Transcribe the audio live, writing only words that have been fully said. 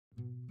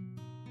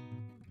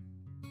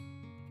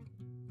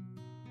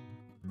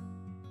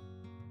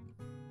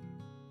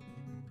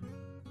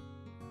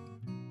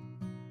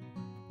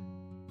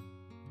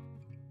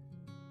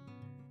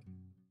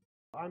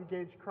I'm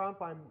Gage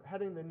Crump. I'm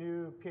heading the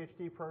new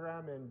PhD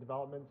program in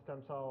development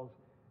stem cells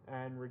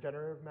and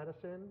regenerative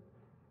medicine.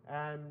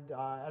 And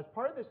as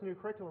part of this new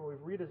curriculum,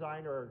 we've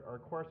redesigned our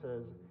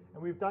courses,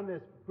 and we've done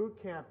this boot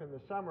camp in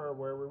the summer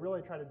where we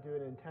really try to do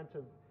an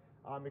intensive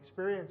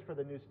experience for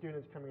the new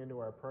students coming into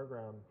our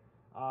program.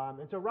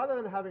 And so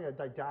rather than having a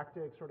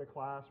didactic sort of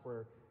class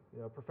where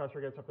a professor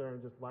gets up there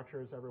and just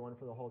lectures everyone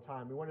for the whole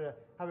time, we wanted to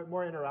have it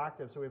more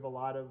interactive, so we have a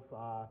lot of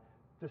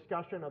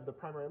discussion of the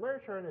primary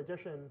literature. In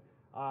addition,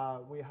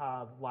 we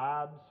have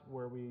labs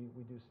where we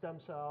do stem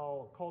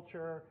cell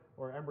culture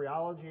or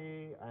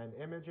embryology and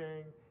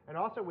imaging. And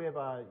also we have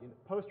a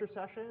poster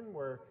session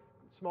where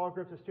small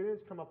groups of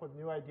students come up with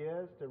new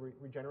ideas to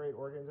regenerate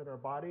organs in our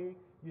body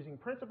using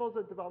principles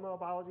of developmental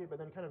biology, but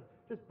then kind of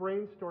just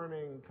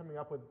brainstorming, coming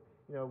up with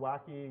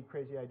wacky,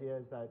 crazy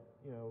ideas that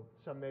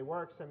some may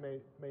work, some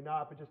may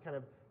not, but just kind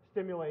of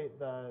stimulate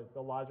the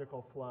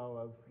logical flow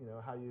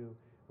of how you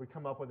would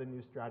come up with a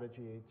new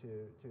strategy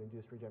to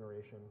induce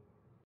regeneration.